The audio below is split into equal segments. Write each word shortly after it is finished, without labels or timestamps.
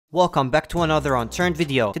Welcome back to another Unturned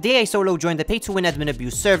video. Today I solo joined the pay-to-win admin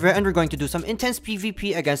abuse server and we're going to do some intense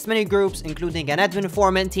PvP against many groups, including an admin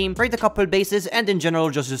foreman team, raid a couple bases, and in general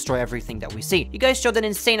just destroy everything that we see. You guys showed an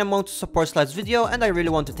insane amount of support last video and I really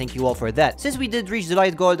want to thank you all for that. Since we did reach the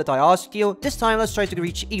light goal that I asked you, this time let's try to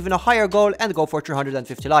reach even a higher goal and go for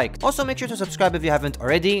 350 likes. Also make sure to subscribe if you haven't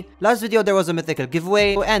already. Last video there was a mythical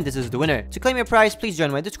giveaway and this is the winner. To claim your prize, please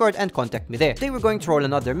join my Discord and contact me there. Today we're going to roll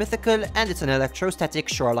another mythical and it's an electrostatic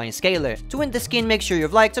shoreline scaler. To win the skin, make sure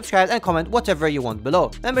you've liked, subscribed, and comment whatever you want below.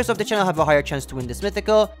 Members of the channel have a higher chance to win this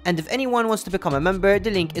mythical, and if anyone wants to become a member, the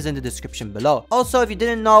link is in the description below. Also, if you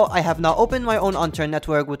didn't know, I have now opened my own Unturned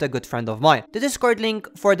network with a good friend of mine. The Discord link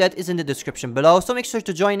for that is in the description below, so make sure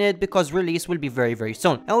to join it because release will be very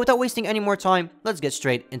soon. And without wasting any more time, let's get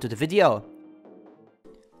straight into the video.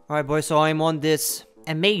 Alright boys, so I'm on this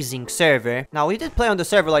amazing server. Now we did play on the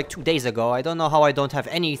server like 2 days ago. I don't know how I don't have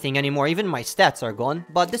anything anymore. Even my stats are gone.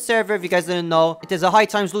 But this server, if you guys didn't know, it is a high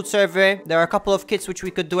times loot server. There are a couple of kits which we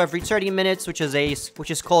could do every 30 minutes, which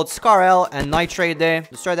is called Scarl and Night Trader.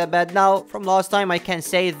 Destroy that bad. Now from last time I can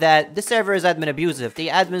say that this server is admin abusive. The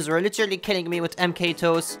admins were literally killing me with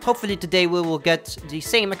MK2s. Hopefully today we will get the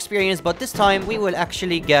same experience, but this time we will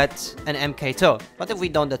actually get an MK2. But if we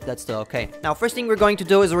don't, that's still okay. Now first thing we're going to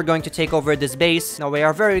do is we're going to take over this base. Now we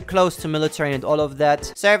are very close to military and all of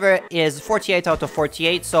that. Server is 48 out of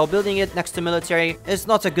 48, so building it next to military is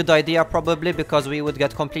not a good idea probably because we would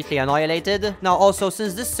get completely annihilated. Now also,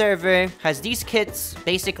 since this server has these kits,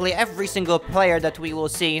 basically every single player that we will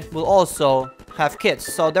see will also have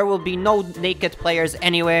kits, so there will be no naked players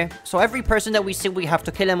anywhere. So every person that we see, we have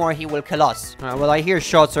to kill him or he will kill us. Well, I hear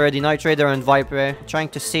shots already. Night Trader and Viper. Trying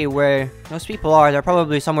to see where those people are. They're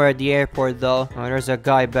probably somewhere at the airport though. Oh, there's a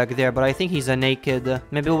guy back there, but I think he's a naked.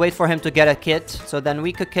 Maybe we'll wait for him to get a kit, so then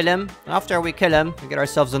we could kill him. After we kill him, we get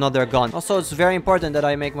ourselves another gun. Also, it's very important that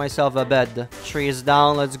I make myself a bed. Tree is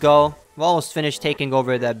down. Let's go. We're almost finished taking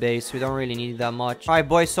over that base. We don't really need that much. Alright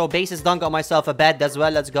boys, so base is done. Got myself a bed as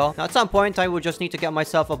well. Let's go. Now at some point I will just need to get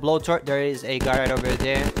myself a blowtorch. There is a guy right over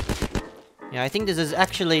there. Yeah, I think this is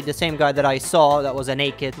actually the same guy that I saw that was a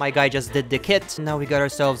naked. My guy just did the kit. Now we got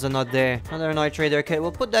ourselves another Night Trader kit.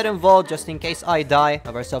 We'll put that in vault just in case I die.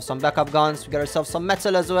 Have ourselves some backup guns. We got ourselves some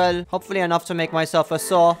metal as well. Hopefully enough to make myself a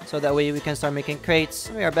saw, so that way we can start making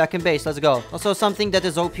crates. We are back in base. Let's go. Also, something that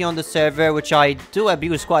is OP on the server, which I do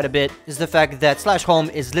abuse quite a bit, is the fact that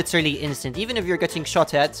 /home is literally instant. Even if you're getting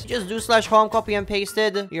shot at, just do /home, copy and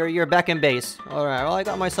pasted. You're back in base. Alright, well I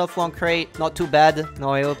got myself one crate. Not too bad. Now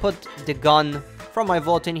I will put the gun from my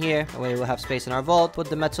vault in here. That way we'll have space in our vault. Put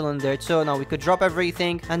the metal in there too. Now we could drop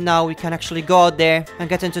everything. And now we can actually go out there and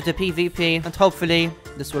get into the PvP. And hopefully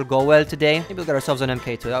this will go well today. Maybe we'll get ourselves an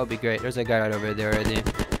MK2. That would be great. There's a guy right over there already.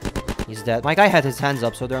 He's dead. My guy had his hands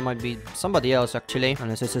up, so there might be somebody else actually.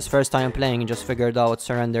 Unless it's his first time playing and just figured out what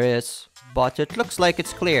surrender is. But it looks like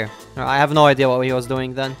it's clear. I have no idea what he was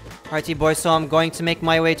doing then. Alrighty boys, so I'm going to make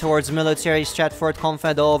my way towards military, Stratford,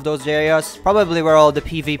 Confed, all of those areas. Probably where all the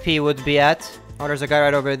PvP would be at. Oh, there's a guy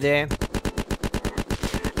right over there.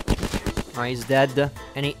 Oh, he's dead.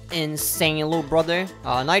 Any insane loot, brother?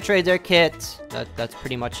 Night Trader kit. That's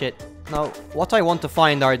pretty much it. Now, what I want to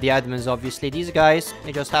find are the admins, obviously. These guys,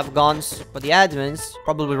 they just have guns. But the admins,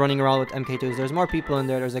 probably running around with MK2s. There's more people in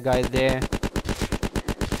there. There's a guy there.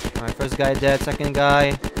 Alright, first guy dead. Second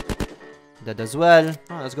guy dead as well.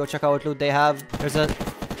 Oh, let's go check out what loot they have.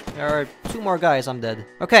 There are 2 more guys. I'm dead.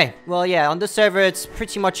 Okay, well, yeah, on this server, it's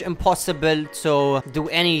pretty much impossible to do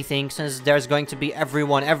anything since there's going to be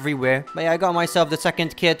everyone everywhere. But yeah, I got myself the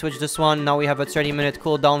second kit, which this one. Now we have a 30-minute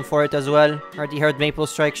cooldown for it as well. Already heard Maple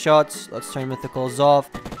Strike shots. Let's turn mythicals off.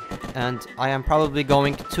 And I am probably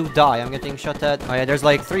going to die. I'm getting shot at. Oh yeah, there's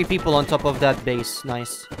like 3 people on top of that base.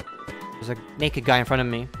 Nice. There's a naked guy in front of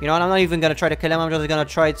me. You know what? I'm not even gonna try to kill him. I'm just gonna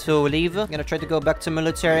try to leave. I'm gonna try to go back to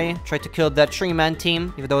military. Try to kill that 3-man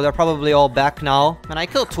team. Even though they're probably all back now. And I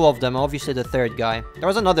killed 2 of them. Obviously the 3rd guy. There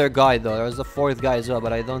was another guy though. There was a 4th guy as well.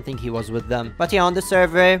 But I don't think he was with them. But yeah, on the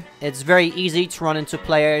server, it's very easy to run into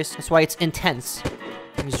players. That's why it's intense.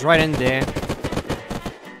 He's right in there.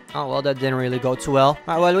 Oh, well, that didn't really go too well.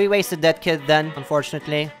 Alright, well, we wasted that kid then,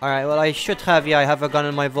 unfortunately. Alright, well, I should have, yeah, I have a gun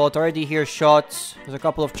in my vault. Already hear shots. There's a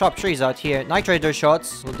couple of chopped trees out here. Night Trader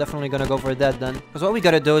shots. We're definitely gonna go for that then. Because what we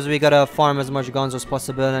gotta do is we gotta farm as much guns as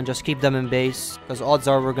possible and just keep them in base. Because odds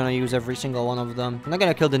are we're gonna use every single one of them. I'm not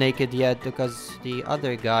gonna kill the naked yet because the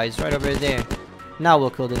other guy's right over there. Now we'll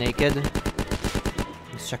kill the naked.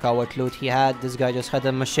 Let's check out what loot he had. This guy just had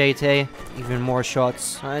a machete. Even more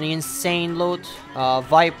shots. Any insane loot?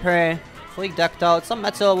 Viper. Fully decked out. Some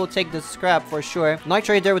metal. We'll take the scrap for sure. Night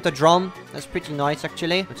Trader with a drum. That's pretty nice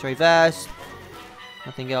actually. Military vest.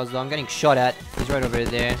 Nothing else though. I'm getting shot at. He's right over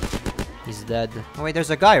there. He's dead. Oh wait, there's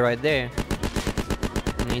a guy right there.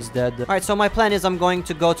 And he's dead. Alright, so my plan is I'm going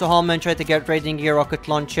to go to home and try to get raiding gear rocket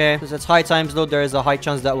launcher. Because it's high times load, there is a high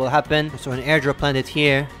chance that will happen. So an airdrop landed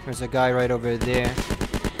here. There's a guy right over there.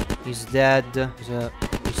 He's dead. There's a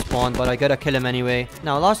respawn, but I gotta kill him anyway.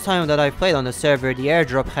 Now, last time that I played on the server, the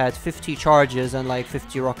airdrop had 50 charges and like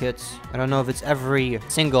 50 rockets. I don't know if it's every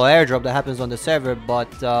single airdrop that happens on the server, but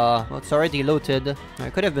well, it's already looted.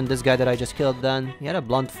 It could have been this guy that I just killed then. He had a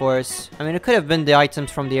blunt force. I mean, it could have been the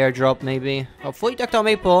items from the airdrop, maybe. Oh, fully decked out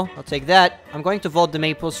maple. I'll take that. I'm going to vault the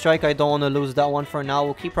maple strike. I don't want to lose that one for now.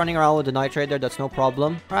 We'll keep running around with the night trader. That's no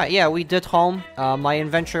problem. Alright, yeah, we did home. My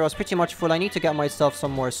inventory was pretty much full. I need to get myself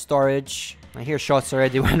some more storage. I hear shots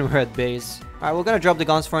already when we're at base. Alright, we're gonna drop the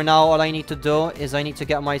guns for now. All I need to do is I need to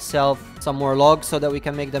get myself some more logs so that we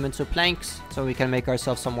can make them into planks. So we can make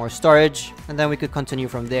ourselves some more storage. And then we could continue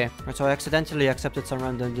from there. Alright, so I accidentally accepted some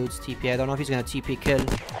random dude's TP. I don't know if he's gonna TP kill.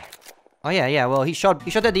 Oh yeah, well, he shot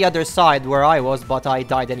at the other side where I was, but I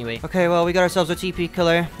died anyway. Okay, well, we got ourselves a TP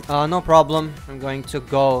killer. No problem. I'm going to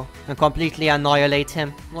go and completely annihilate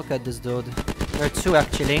him. Look at this dude. There are two,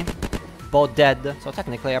 actually. Both dead. So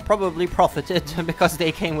technically, I probably profited because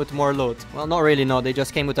they came with more loot. Well, not really, no. They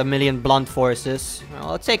just came with a million blunt forces.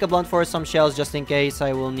 Well, I'll take a blunt force, some shells, just in case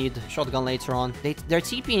I will need shotgun later on. They're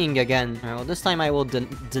TPing again. Alright, well, this time I will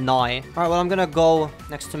deny. Alright, well, I'm gonna go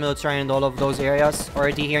next to military and all of those areas.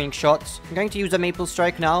 Already hearing shots. I'm going to use a maple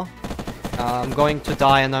strike now. I'm going to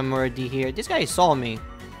die and I'm already here. This guy saw me.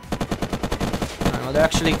 Alright, well, they're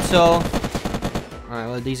actually two. Alright,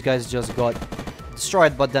 well, these guys just got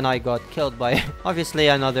destroyed, but then I got killed by obviously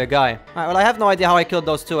another guy. Alright, well, I have no idea how I killed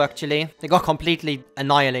those two, actually. They got completely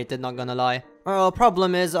annihilated, not gonna lie. Well,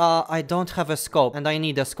 problem is, I don't have a scope, and I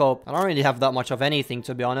need a scope. I don't really have that much of anything,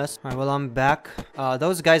 to be honest. Alright, well, I'm back.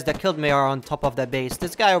 Those guys that killed me are on top of the base.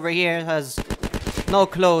 This guy over here has no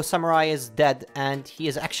clue. Samurai is dead, and he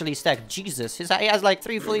is actually stacked. Jesus, he has like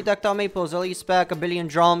 3 fully decked out maples, elite spec, a billion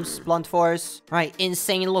drums, blunt force. Right,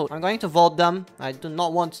 insane loot. I'm going to vault them. I do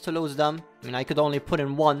not want to lose them. I mean, I could only put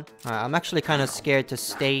in one. I'm actually kind of scared to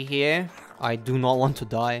stay here. I do not want to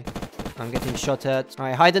die. I'm getting shot at.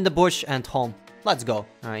 Alright, hide in the bush and home. Let's go.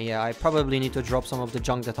 Alright, yeah, I probably need to drop some of the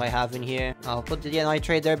junk that I have in here. I'll put the night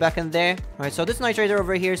trader back in there. Alright, so this night trader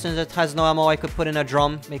over here, since it has no ammo, I could put in a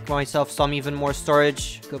drum. Make myself some even more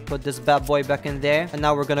storage. Could put this bad boy back in there. And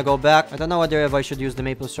now we're gonna go back. I don't know whether if I should use the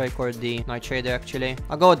maple strike or the night trader, actually.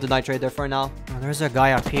 I'll go with the night trader for now. Oh, there's a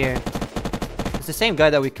guy up here. It's the same guy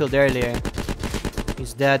that we killed earlier.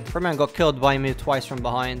 He's dead. Furman got killed by me twice from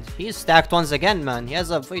behind. He's stacked once again, man. He has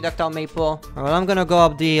a fully decked out maple. Alright, I'm gonna go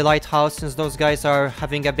up the lighthouse since those guys are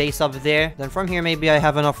having a base up there. Then from here, maybe I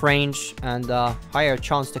have enough range and higher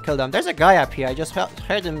chance to kill them. There's a guy up here. I just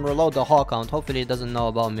heard him reload the hawk count. Hopefully he doesn't know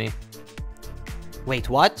about me. Wait,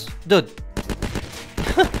 what? Dude.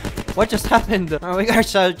 What just happened? Oh, we got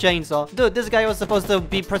a chainsaw. Dude, this guy was supposed to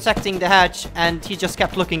be protecting the hatch and he just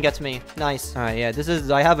kept looking at me. Nice. Alright,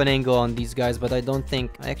 yeah, I have an angle on these guys, but I don't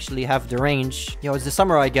think I actually have the range. Yo, it's the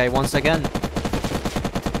samurai guy once again.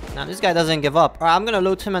 Now, this guy doesn't give up. Alright, I'm gonna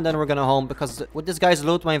loot him and then we're gonna home because with this guy's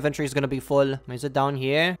loot, my inventory is gonna be full. Is it down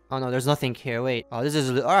here? Oh no, there's nothing here. Wait. Oh, this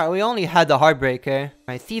is... Alright, we only had the heartbreaker.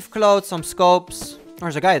 Alright, thief clothes, some scopes.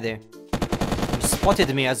 There's a guy there.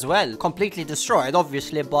 Spotted me as well. Completely destroyed,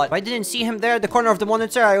 obviously, but if I didn't see him there at the corner of the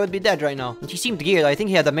monitor, I would be dead right now. And he seemed geared. I think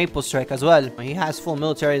he had a maple strike as well. He has full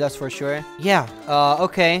military, that's for sure. Yeah,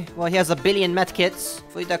 okay. Well, he has a billion medkits.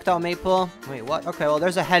 Fully decked out maple. Wait, what? Okay, well,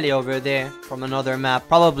 there's a heli over there from another map.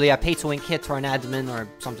 Probably a pay-to-win kit or an admin or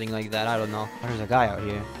something like that. I don't know. There's a guy out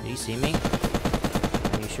here. Did he see me?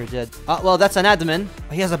 He sure did. Well, that's an admin.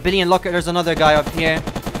 He has a billion locker. There's another guy up here.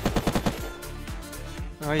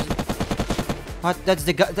 Oh, he's... What? That's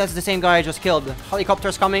the same guy I just killed.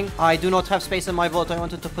 Helicopter's coming. I do not have space in my vault. I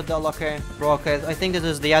wanted to put that locker. Bro, okay. I think this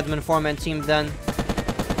is the admin foreman team then.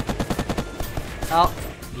 Oh.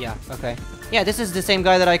 Yeah, okay. Yeah, this is the same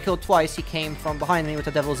guy that I killed twice. He came from behind me with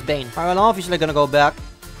the Devil's Bane. Alright, well, I'm obviously gonna go back.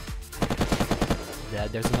 Yeah,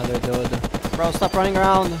 there's another dude. Bro, stop running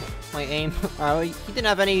around. My aim. He didn't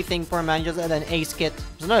have anything for a man. Just had an ace kit.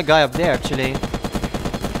 There's another guy up there, actually.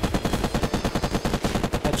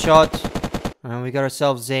 Headshot. And we got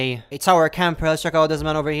ourselves a tower camper. Let's check out what this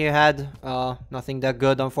man over here had. Nothing that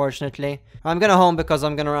good, unfortunately. I'm gonna home because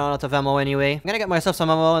I'm gonna run out of ammo anyway. I'm gonna get myself some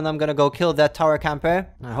ammo and I'm gonna go kill that tower camper.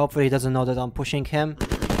 Hopefully he doesn't know that I'm pushing him.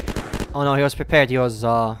 Oh no, he was prepared. He was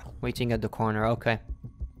waiting at the corner. Okay.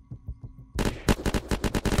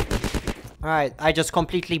 Alright, I just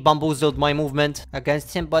completely bamboozled my movement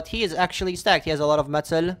against him, but he is actually stacked. He has a lot of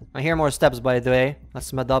metal. I hear more steps, by the way.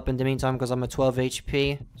 Let's med up in the meantime because I'm at 12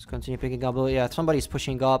 HP. Let's continue picking up. Yeah, somebody's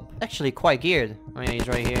pushing up. Actually, quite geared. Oh yeah, he's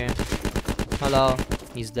right here. Hello.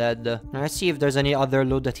 He's dead. Now, let's see if there's any other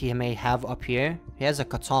loot that he may have up here. He has a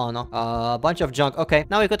katana. A bunch of junk. Okay,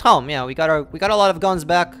 now we could home. Yeah, we got a lot of guns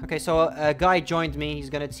back. Okay, so a guy joined me. He's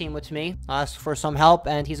gonna team with me. Ask for some help,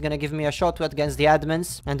 and he's gonna give me a shot against the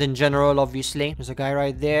admins. And in general, obviously. There's a guy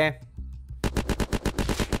right there.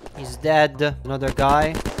 He's dead. Another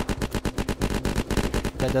guy.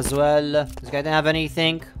 Dead as well. This guy didn't have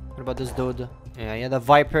anything. What about this dude? Yeah, he had a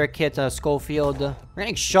Viper kit, a Schofield. We're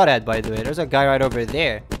getting shot at, by the way. There's a guy right over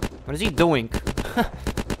there. What is he doing?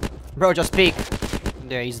 Bro, just peek.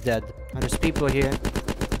 There, he's dead. And there's people here.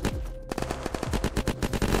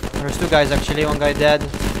 There's two guys, actually. One guy dead.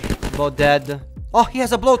 Both dead. Oh, he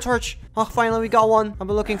has a blowtorch. Oh, finally we got one. I've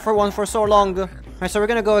been looking for one for so long. Alright, so we're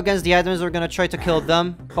gonna go against the admins. We're gonna try to kill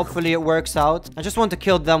them. Hopefully it works out. I just want to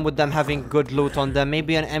kill them with them having good loot on them.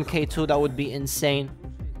 Maybe an MK2, that would be insane.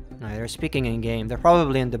 Alright, they're speaking in game. They're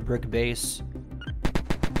probably in the brick base.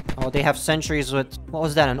 Oh, they have sentries with... What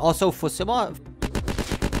was that? And also Fusima?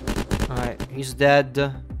 Alright, he's dead.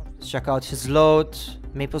 Let's check out his loot.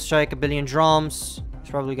 Maple Strike, 1 billion drums.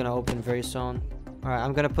 It's probably gonna open very soon. Alright,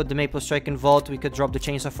 I'm gonna put the Maple Strike in vault. We could drop the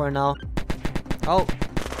chainsaw for now. Oh.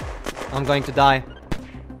 I'm going to die.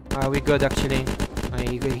 Alright, we good actually.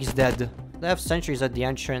 He's dead. They have sentries at the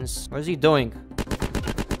entrance. What is he doing?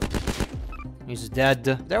 He's dead.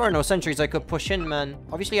 There were no sentries I could push in, man.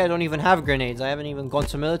 Obviously, I don't even have grenades. I haven't even gone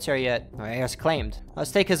to military yet. Alright, he has claimed. Let's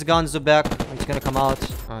take his gun, Zubek. He's gonna come out.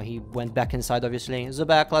 He went back inside, obviously.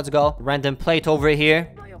 Zubek, let's go. Random plate over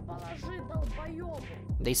here.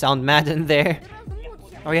 They sound mad in there.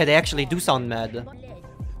 Oh yeah, they actually do sound mad.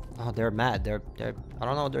 Oh, they're mad. They're I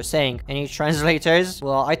don't know what they're saying. Any translators?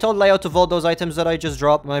 Well, I told Leo to vault those items that I just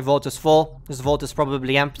dropped. My vault is full. This vault is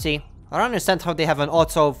probably empty. I don't understand how they have an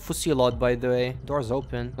auto fusillade, by the way. Door's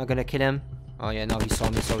open. Not gonna kill him. Oh yeah, now he saw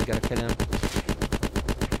me, so we gotta kill him.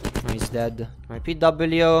 Oh, he's dead. My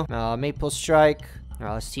PW. Maple Strike.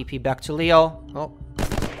 Let's TP back to Leo. Oh.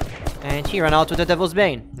 And he ran out with the Devil's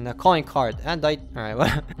Bane. And a coin card. And I... Alright,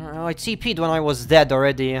 well... I TP'd when I was dead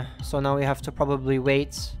already. So now we have to probably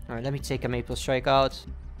wait. Alright, let me take a Maple Strike out.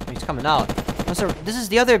 Oh, he's coming out. Oh, so this is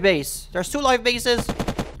the other base. There's 2 live bases.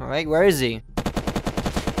 Alright, where is he?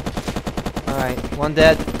 Alright, one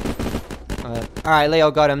dead. Alright, Leo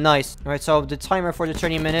got him. Nice. Alright, so the timer for the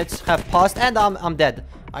 30 minutes have passed. And I'm dead.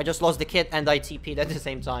 I just lost the kit and I TP'd at the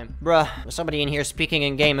same time. Bruh, there's somebody in here speaking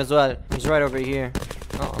in game as well. He's right over here.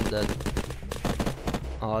 Oh, I'm dead.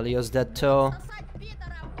 Oh, Leo's dead too.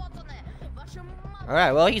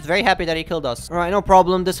 Alright, well, he's very happy that he killed us. Alright, no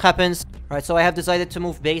problem. This happens. Alright, so I have decided to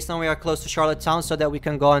move base. Now we are close to Charlottetown so that we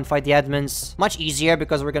can go and fight the admins much easier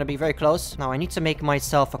because we're gonna be very close. Now, I need to make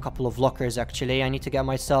myself a couple of lockers, actually. I need to get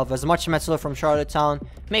myself as much metal from Charlottetown.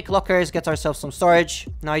 Make lockers, get ourselves some storage.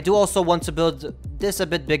 Now, I do also want to build this a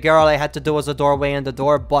bit bigger. All I had to do was a doorway and the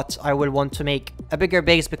door, but I will want to make a bigger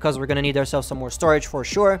base because we're gonna need ourselves some more storage for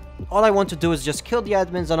sure. All I want to do is just kill the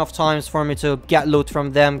admins enough times for me to get loot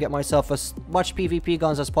from them, get myself as much PvP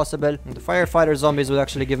guns as possible. And the firefighter zombies would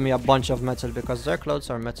actually give me a bunch of metal because their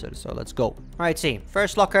clothes are metal, so let's go. Alright, see.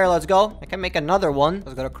 First locker, let's go. I can make another one.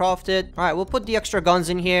 Let's gotta craft it. Alright, we'll put the extra guns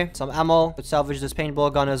in here. Some ammo. Could salvage this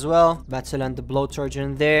paintball gun as well. Metal and the blowtorch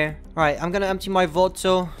in there. Alright, I'm gonna empty my vault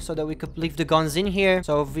too, so that we could leave the guns in here.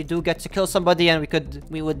 So if we do get to kill somebody and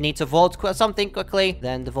we would need to vault something quickly,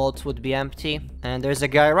 then the vault would be empty. And there's a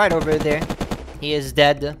guy right over there. He is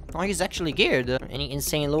dead. Oh, he's actually geared. Any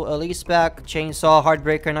insane loot? Elise back. Chainsaw,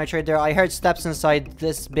 Heartbreaker, Nitrate there. I heard steps inside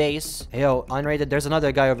this base. Yo, unrated. There's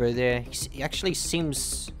another guy over there. He actually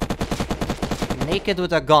seems naked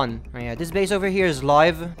with a gun. Oh, yeah, this base over here is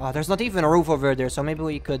live. Oh, there's not even a roof over there, so maybe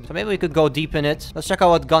we could go deep in it. Let's check out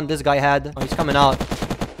what gun this guy had. Oh, he's coming out.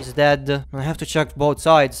 He's dead. I have to check both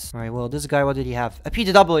sides. Alright, well, this guy, what did he have? A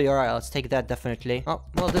PW. Alright, let's take that, definitely. Oh,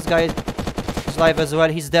 well, this guy is live as well.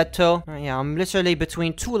 He's dead too. Yeah, I'm literally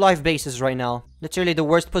between 2 live bases right now. Literally the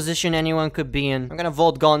worst position anyone could be in. I'm gonna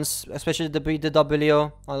vault guns, especially the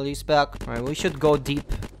PW. I'll lease back. Alright, we should go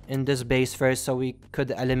deep in this base first so we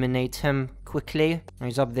could eliminate him quickly.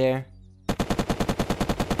 He's up there.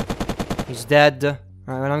 He's dead.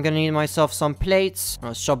 Alright, well, I'm gonna need myself some plates.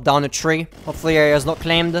 Let's chop down a tree. Hopefully area is not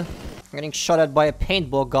claimed. I'm getting shot at by a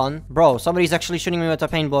paintball gun. Bro, somebody's actually shooting me with a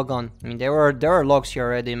paintball gun. I mean, there were logs here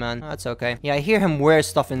already, man. That's okay. Yeah, I hear him wear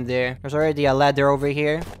stuff in there. There's already a ladder over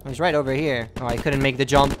here. He's right over here. Oh, I couldn't make the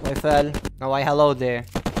jump. I fell. Oh, hello there.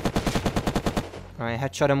 Alright,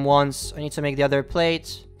 headshot him once. I need to make the other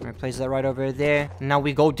plate. Alright, place that right over there. Now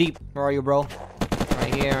we go deep. Where are you, bro?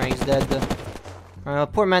 Right here. He's dead.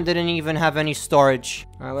 Poor man didn't even have any storage.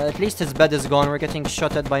 Alright, well, at least his bed is gone. We're getting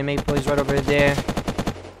shot at by Maple. He's right over there.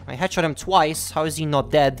 I headshot him twice. How is he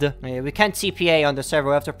not dead? We can't TPA on the server.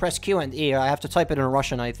 We have to press Q and E. I have to type it in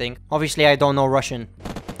Russian, I think. Obviously, I don't know Russian.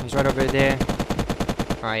 He's right over there.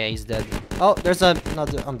 Alright, yeah, he's dead. Oh, there's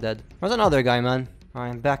another... I'm dead. There's another guy, man.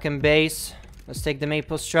 Alright, I'm back in base. Let's take the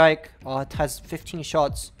Maple Strike. Oh, it has 15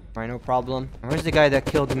 shots. Alright, no problem. Where's the guy that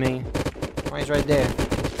killed me? Oh, he's right there.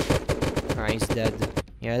 Alright, he's dead.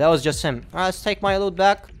 Yeah, that was just him. Alright, let's take my loot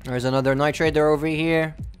back. There's another Night Raider over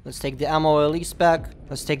here. Let's take the ammo release back.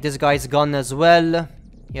 Let's take this guy's gun as well.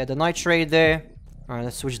 Yeah, the Night Raider. Alright,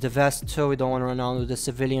 let's switch the vest too. We don't want to run around with the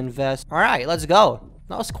civilian vest. Alright, let's go.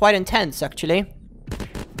 That was quite intense, actually.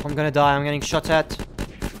 I'm gonna die. I'm getting shot at.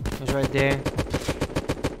 He's right there.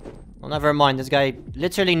 Well, never mind. This guy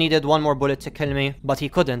literally needed one more bullet to kill me, but he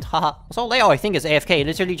couldn't. Haha. So Leo, I think, is AFK. He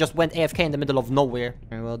literally just went AFK in the middle of nowhere.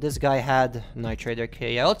 Right, well, this guy had Night Raider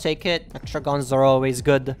K. Yeah, I'll take it. Extra guns are always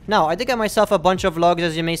good. Now, I did get myself a bunch of logs,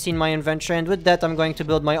 as you may see in my inventory, and with that, I'm going to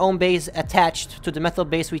build my own base attached to the metal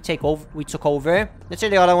base we took over.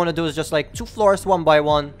 Literally, all I want to do is just like 2 floors, 1 by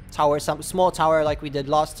 1. Tower, some small tower like we did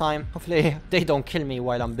last time. Hopefully they don't kill me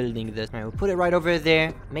while I'm building this. Alright, we'll put it right over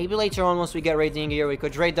there. Maybe later on, once we get raiding gear, we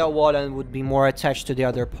could raid that wall and would be more attached to the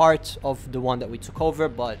other part of the one that we took over,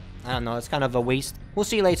 but I don't know, it's kind of a waste. We'll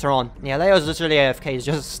see later on. Yeah, Leo's literally AFK. He's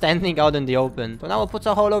just standing out in the open. So now we'll put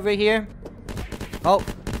a hole over here. Oh,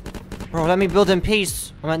 bro, let me build in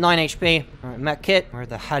peace. I'm at 9 HP. Alright, Mac Kit. Where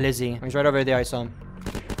the hell is he? He's right over there. I saw him.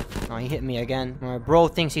 Oh, he hit me again. Alright, bro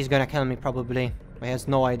thinks he's gonna kill me probably. He has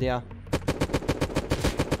no idea.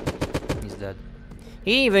 He's dead.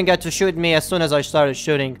 He even got to shoot me as soon as I started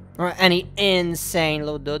shooting. Or any insane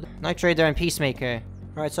load, dude. Night Raider and Peacemaker.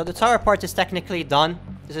 Alright, so the tower part is technically done.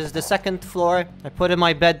 This is the 2nd floor. I put in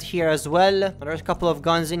my bed here as well. There's a couple of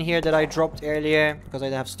guns in here that I dropped earlier because I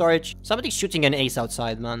didn't have storage. Somebody's shooting an ace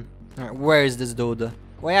outside, man. Alright, where is this dude?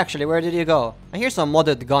 Wait, actually, where did he go? I hear some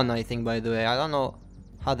modded gun, I think, by the way. I don't know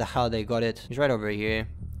how the hell they got it. He's right over here.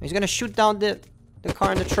 He's gonna shoot down the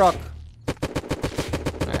car and the truck.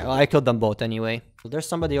 Alright, well, I killed them both anyway. So there's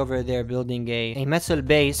somebody over there building a metal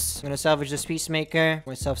base. I'm gonna salvage this Peacemaker.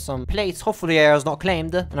 Myself some plates. Hopefully area's not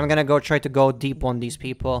claimed. And I'm gonna try to go deep on these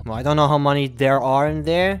people. Well, I don't know how many there are in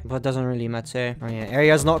there, but it doesn't really matter. Oh yeah,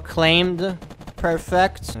 area's not claimed.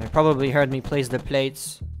 Perfect. They probably heard me place the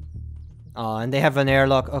plates. Oh, and they have an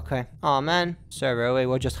airlock. Okay. Oh man. Server, wait,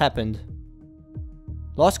 what just happened?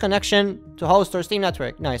 Lost connection to host or Steam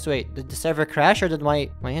network. Nice, wait. Did the server crash or did my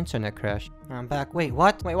internet crash? I'm back. Wait,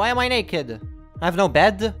 what? Wait, why am I naked? I have no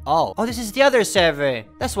bed? Oh, this is the other server.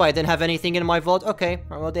 That's why I didn't have anything in my vault. Okay.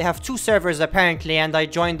 Well, they have 2 servers apparently, and I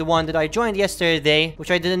joined the one that I joined yesterday, which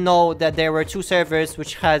I didn't know that there were 2 servers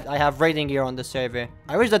which I have raiding gear on the server.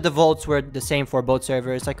 I wish that the vaults were the same for both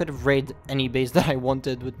servers. I could have raided any base that I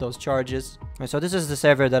wanted with those charges. Right, so this is the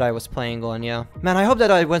server that I was playing on, yeah. Man, I hope that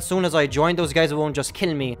as soon as I join, those guys won't just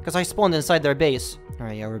kill me, because I spawned inside their base.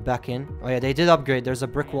 Alright, yeah, we're back in. Oh yeah, they did upgrade. There's a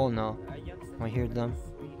brick wall now. I hear them.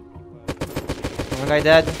 One guy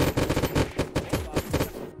dead.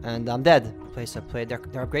 And I'm dead. Place I played. They're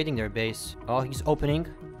upgrading their base. Oh, he's opening.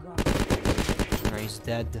 Alright, he's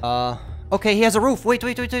dead. Okay, he has a roof. Wait.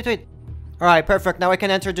 Alright, perfect. Now I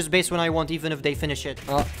can enter this base when I want, even if they finish it.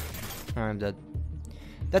 Oh. Alright, I'm dead.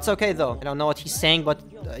 That's okay, though. I don't know what he's saying, but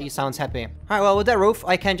he sounds happy. Alright, well, with that roof,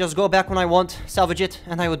 I can just go back when I want, salvage it,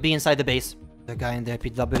 and I would be inside the base. The guy in the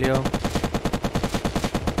PW.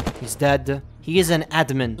 He's dead. He is an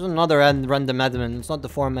admin. There's another random admin. It's not the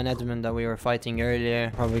 4-man admin that we were fighting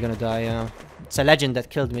earlier. Probably gonna die, yeah. It's a legend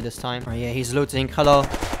that killed me this time. Oh, yeah, he's looting. Hello.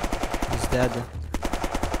 He's dead.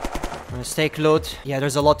 Let's take loot. Yeah,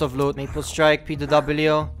 there's a lot of loot. Maple Strike,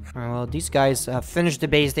 PW. Alright, well, these guys have finished the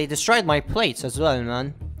base. They destroyed my plates as well,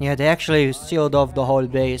 man. Yeah, they actually sealed off the whole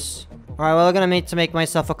base. Alright, well, I'm gonna need to make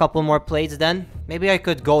myself a couple more plates then. Maybe I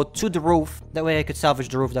could go to the roof. That way I could salvage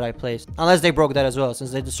the roof that I placed. Unless they broke that as well.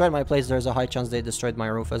 Since they destroyed my place, there's a high chance they destroyed my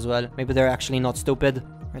roof as well. Maybe they're actually not stupid.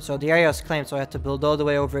 Alright, so the area is claimed, so I had to build all the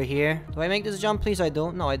way over here. Do I make this jump, please? I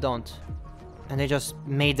don't. No, I don't. And they just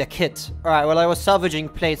made a kit. Alright, well, I was salvaging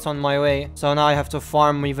plates on my way. So now I have to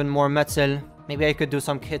farm even more metal. Maybe I could do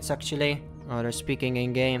some kits, actually. Oh, they're speaking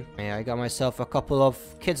in-game. Yeah, I got myself a couple of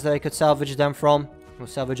kits that I could salvage them from. We'll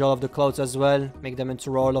salvage all of the clothes as well. Make them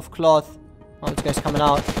into roll of cloth. Oh, this guy's coming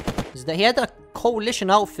out. He had a coalition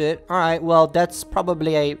outfit. Alright, well, that's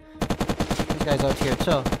probably a... These guys out here,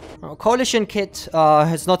 too. Oh, Coalition kit,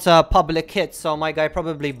 it's not a public kit, so my guy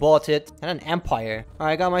probably bought it. And an Empire.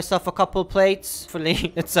 Alright, I got myself a couple plates.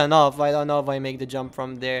 Hopefully it's enough. I don't know if I make the jump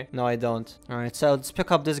from there. No, I don't. Alright, so let's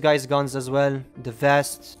pick up this guy's guns as well. The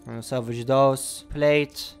vest. I'll salvage those.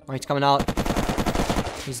 Plate. Oh, he's coming out.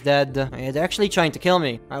 He's dead. Yeah, they're actually trying to kill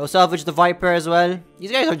me. I will salvage the Viper as well.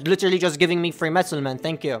 These guys are literally just giving me free metal, man.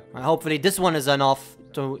 Thank you. Hopefully this one is enough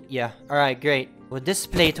to... Yeah. Alright, great. With this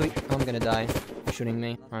plate, I'm gonna die. Shooting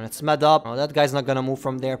me. Alright, let's med up. Oh, that guy's not gonna move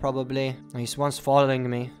from there, probably. He's once following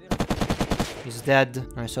me. He's dead.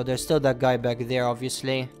 Alright, so there's still that guy back there,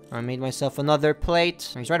 obviously. I made myself another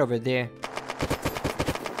plate. He's right over there.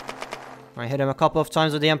 I hit him a couple of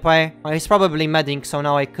times with the Empire. He's probably medding, so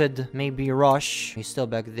now I could maybe rush. He's still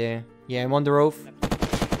back there. Yeah, I'm on the roof.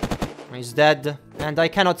 He's dead. And I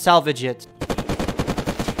cannot salvage it.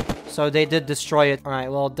 So they did destroy it. Alright,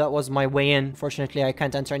 well, that was my way in. Fortunately, I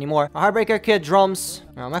can't enter anymore. A Heartbreaker kit, drums.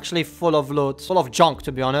 I'm actually full of loot. Full of junk,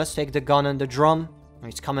 to be honest. Take the gun and the drum.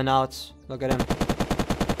 He's coming out. Look at him.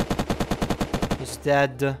 He's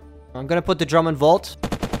dead. I'm gonna put the drum in vault.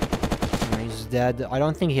 He's dead. I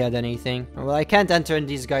don't think he had anything. Well, I can't enter in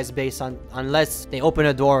these guys' base unless they open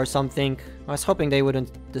a door or something. I was hoping they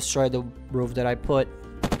wouldn't destroy the roof that I put.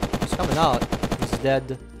 He's coming out. He's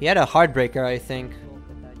dead. He had a Heartbreaker, I think.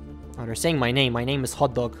 Oh, they're saying my name. My name is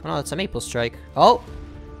Hot Dog. Oh, no, it's a Maple Strike. Oh!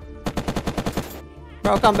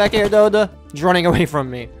 Bro, come back here, dude. He's running away from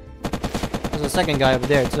me. There's a second guy up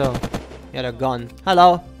there, too. He had a gun.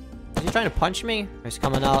 Hello? Is he trying to punch me? He's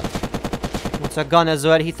coming out. It's a gun as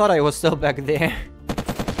well. He thought I was still back there.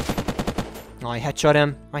 Oh, I headshot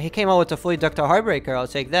him. Oh, he came out with a fully ducked Heartbreaker. I'll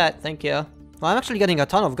take that. Thank you. Well, I'm actually getting a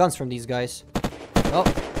ton of guns from these guys. Oh.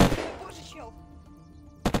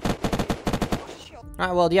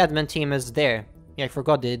 Alright, well, the admin team is there. Yeah, I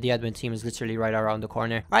forgot the admin team is literally right around the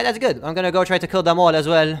corner. Alright, that's good. I'm gonna go try to kill them all as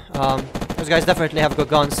well. Those guys definitely have good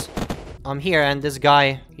guns. I'm here, and this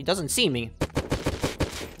guy, he doesn't see me.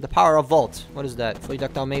 The power of vault. What is that? Fully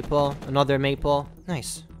decked out maple. Another maple.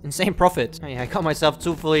 Nice. Insane profit. Hey, I got myself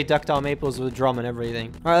 2 fully decked out maples with drum and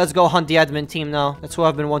everything. Alright, let's go hunt the admin team now. That's who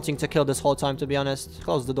I've been wanting to kill this whole time, to be honest.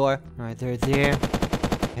 Close the door. Alright, they're there.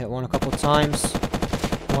 Hit one a couple times.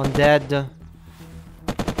 One dead.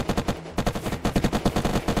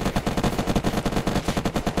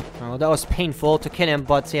 Oh, that was painful to kill him,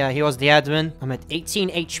 but yeah, he was the admin. I'm at 18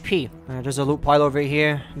 HP. There's a loot pile over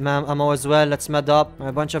here. Ammo as well. Let's med up. A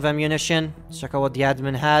bunch of ammunition. Let's check out what the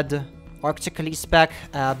admin had. Arctically spec.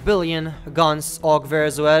 A billion guns. Augver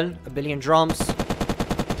as well. A billion drums.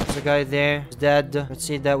 There's a guy there. He's dead. Let's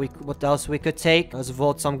see that what else we could take. Let's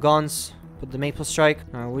vault some guns. Put the Maple Strike.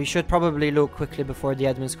 We should probably loot quickly before the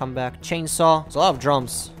admins come back. Chainsaw. There's a lot of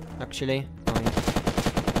drums, actually.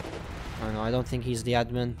 I don't think he's the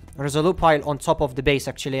admin. There's a loot pile on top of the base,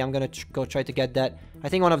 actually. I'm gonna go try to get that. I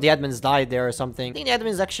think one of the admins died there or something. I think the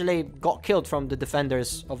admins actually got killed from the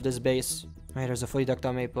defenders of this base. Alright, there's a fully ducked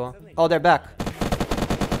out maple. Oh, they're back.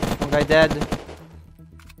 One guy dead.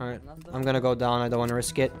 Alright, I'm gonna go down. I don't want to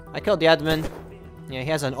risk it. I killed the admin. Yeah, he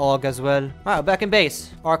has an AUG as well. Alright, back in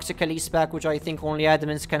base. Arctically spec, which I think only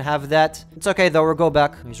admins can have that. It's okay though, we'll go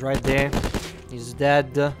back. He's right there. He's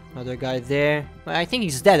dead. Another guy there. I think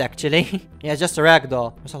he's dead, actually. Yeah, just a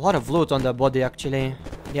ragdoll. There's a lot of loot on the body, actually.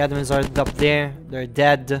 The admins are up there. They're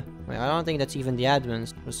dead. Wait, I don't think that's even the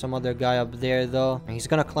admins. There's some other guy up there, though. He's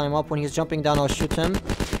gonna climb up. When he's jumping down, I'll shoot him.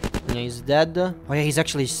 Yeah, he's dead. Oh, yeah, he's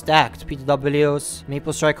actually stacked. PWs.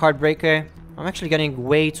 Maple Strike Heartbreaker. I'm actually getting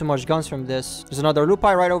way too much guns from this. There's another loot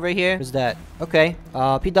pile right over here. Who's that? Okay.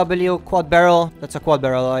 PW, quad barrel. That's a quad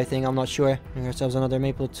barrel, I think. I'm not sure. We ourselves another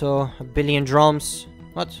maple too. A billion drums.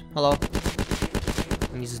 What? Hello.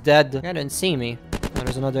 He's dead. He didn't see me. Oh,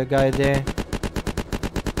 there's another guy there.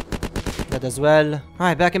 Dead as well.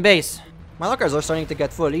 Alright, back in base. My lockers are starting to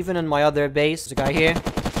get full. Even in my other base. There's a guy here.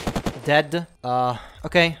 Dead.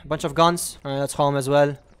 Okay. A bunch of guns. Alright, that's home as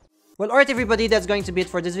well. Well, alright everybody, that's going to be it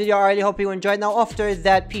for this video. I really hope you enjoyed. Now, after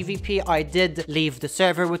that PvP, I did leave the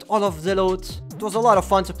server with all of the loot. It was a lot of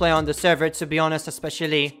fun to play on the server, to be honest,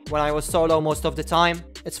 especially when I was solo most of the time.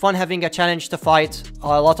 It's fun having a challenge to fight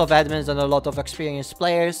a lot of admins and a lot of experienced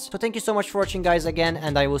players. So thank you so much for watching, guys, again,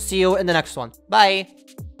 and I will see you in the next one. Bye!